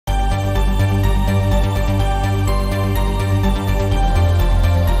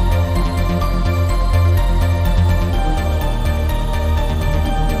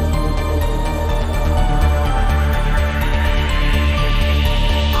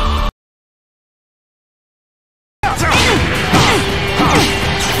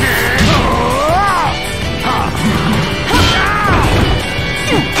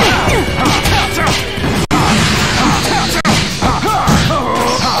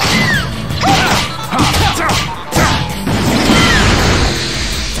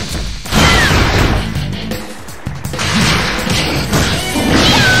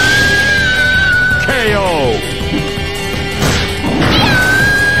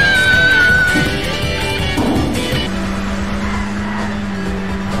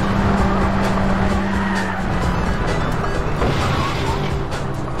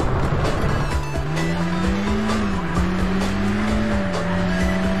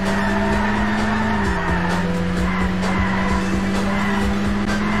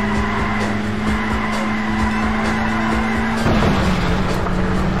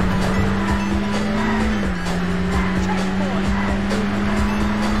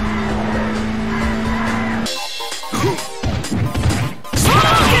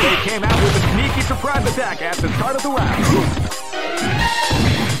Surprise attack at the start of the round.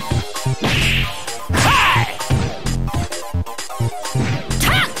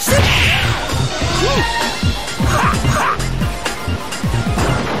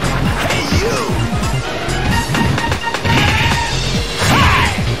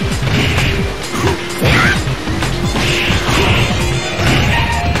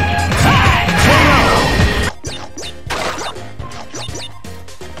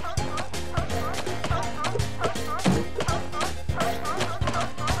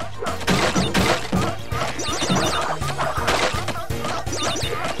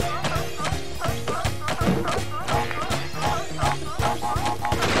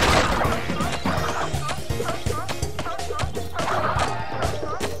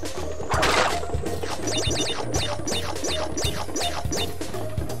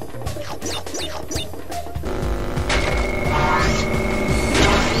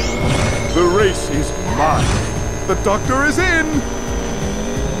 The race is mine. The doctor is in!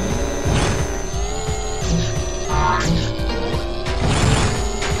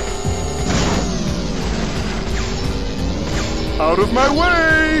 Out of my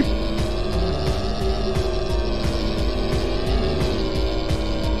way!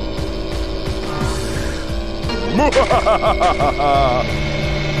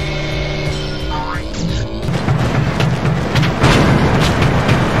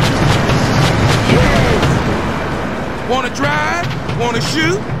 Wanna drive? Wanna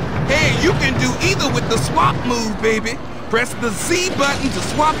shoot? Hey, you can do either with the swap move, baby. Press the Z button to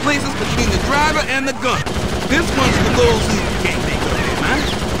swap places between the driver and the gun. This one's for those who can't think of it, man.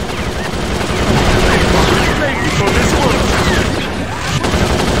 Thank you for this work.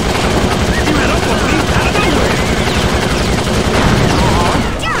 You ran up on me out of nowhere.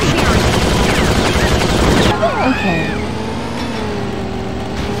 Okay.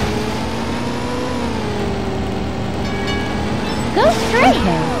 Go straight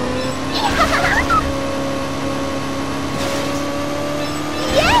here.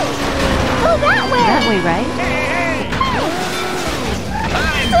 Yes! Go that way! That way, right?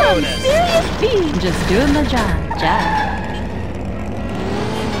 Some serious speed! Just doing the job.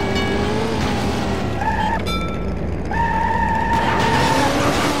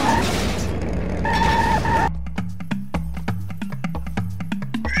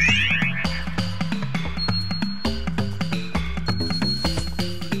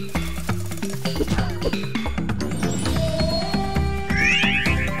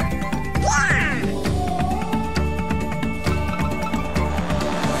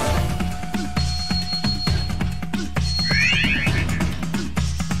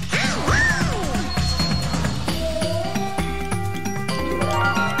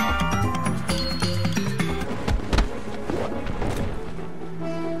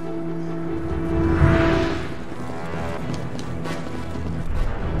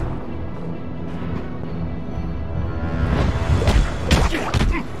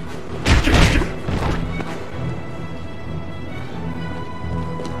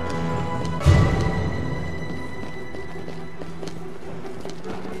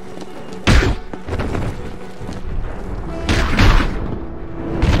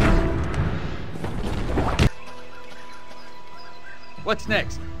 What's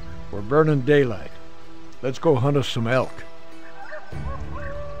next? We're burning daylight. Let's go hunt us some elk.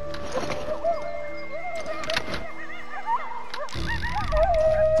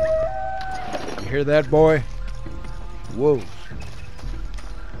 You hear that, boy? Wolves.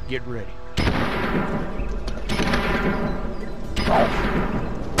 Get ready.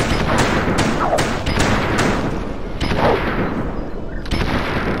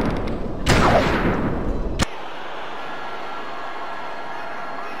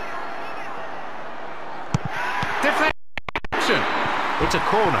 It's a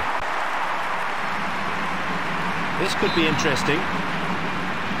corner. This could be interesting.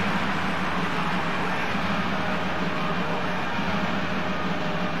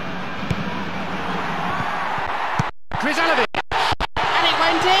 And it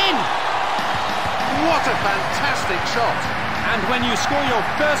went in! What a fantastic shot! And when you score your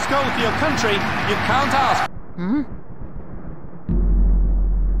first goal for your country, you can't ask. Hmm?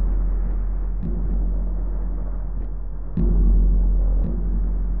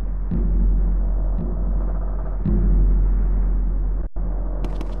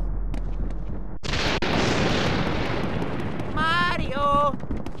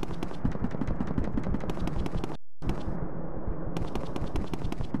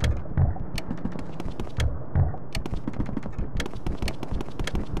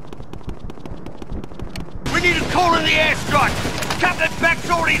 We need a call in the airstrike! Captain Beck's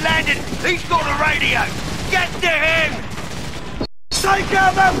already landed. He's got a radio. Get to him! Take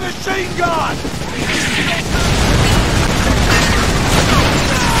out that machine gun!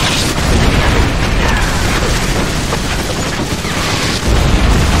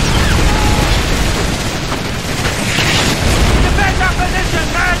 Defend our position,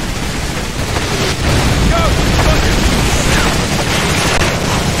 man! Go!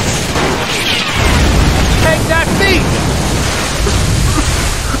 Take that feet!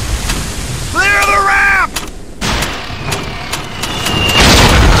 Clear the ramp!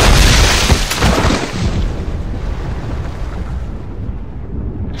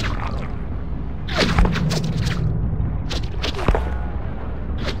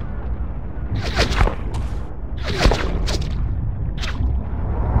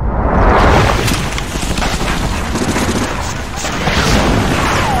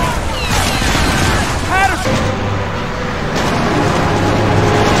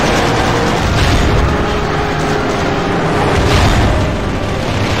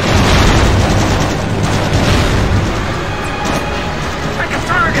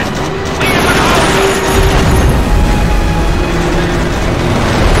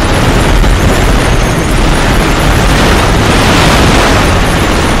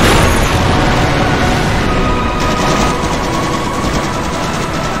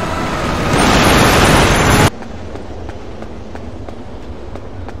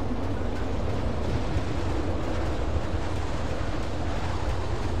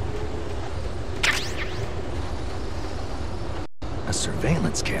 A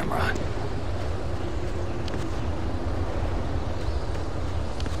surveillance camera.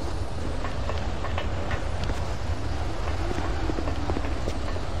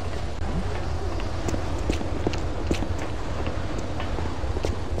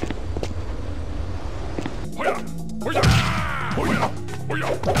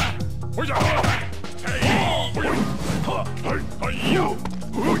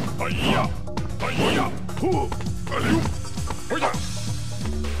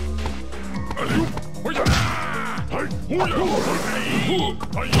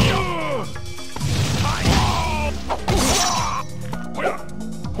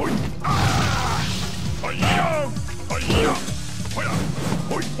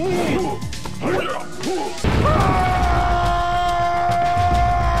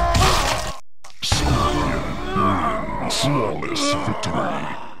 Flawless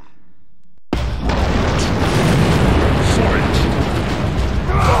victory.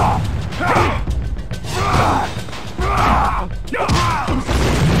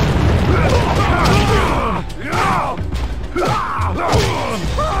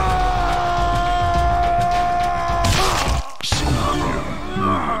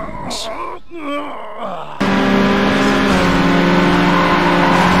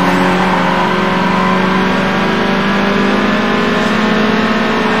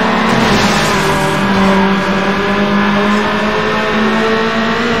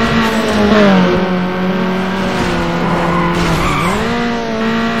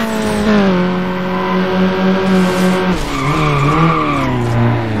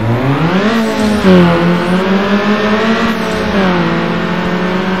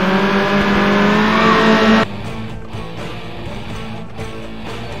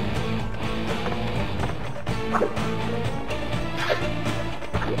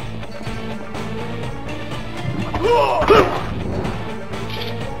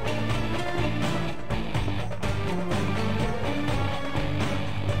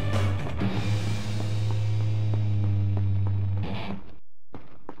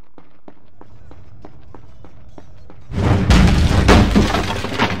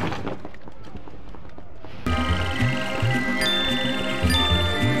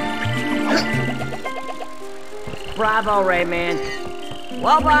 Bravo, Rayman.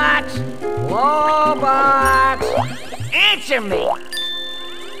 Wobox! Wobox! Answer me!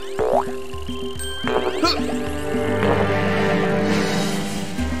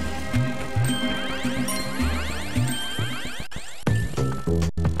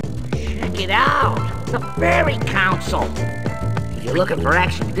 Check it out! The Fairy Council! If you're looking for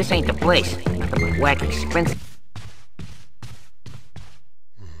action, this ain't the place. Nothing but wacky Spencer.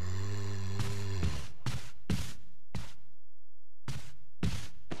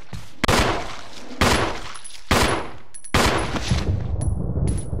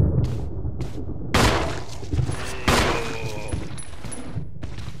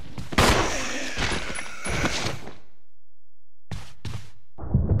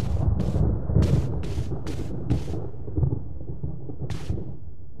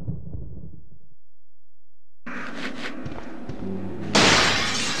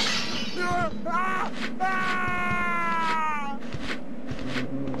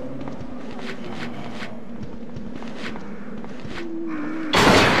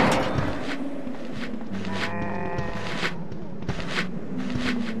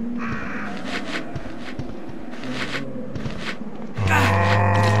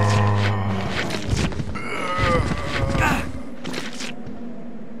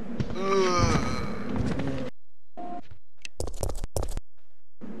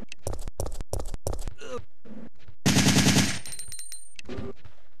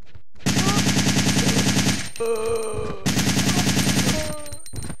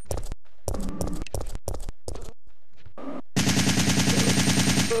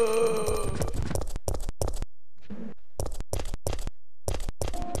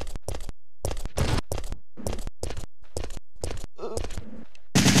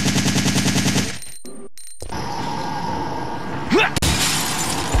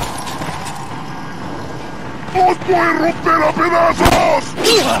 voy a romper a pedazos!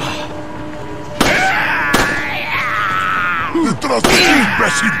 ¡Detrás de ti,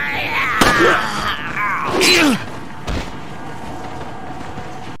 imbécil!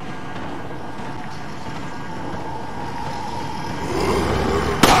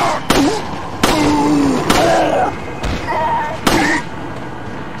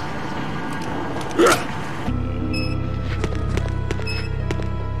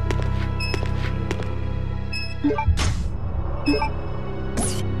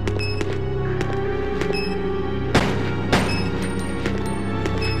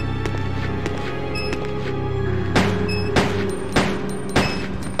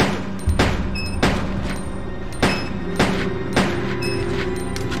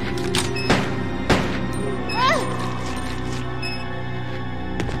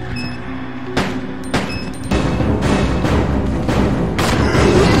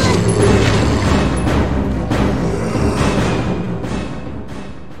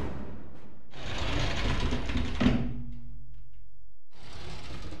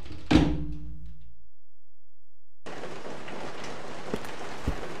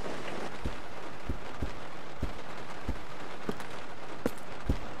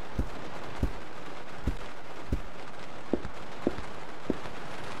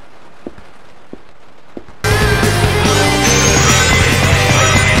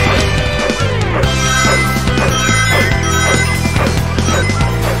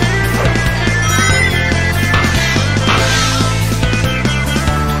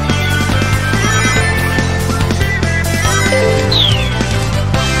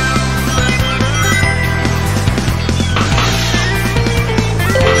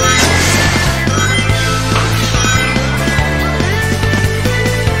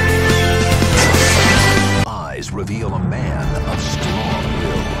 Reveal a man of strong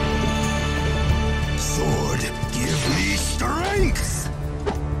will. Sword, give me strength!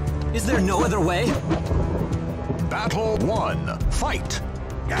 Is there no other way? Battle 1, fight!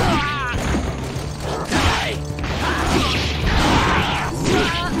 Be gone! Perfect!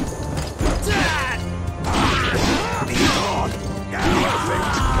 Be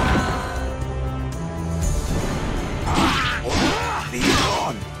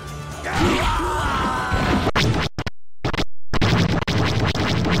gone!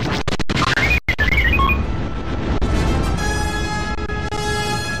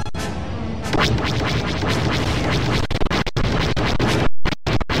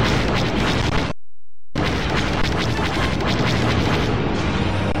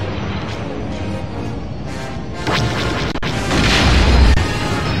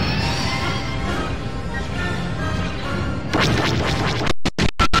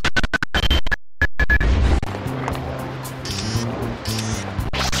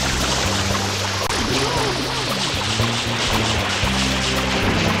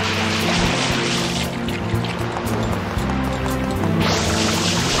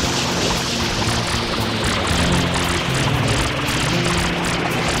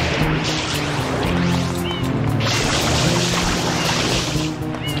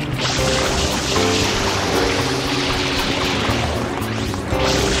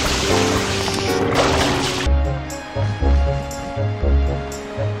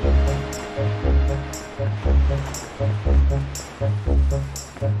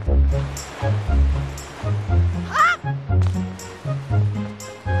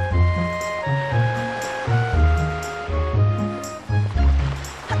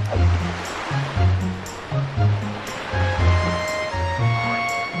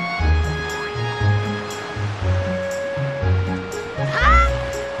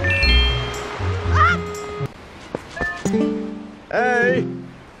 Hey!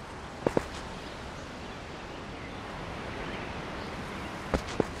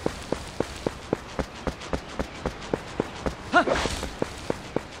 Huh.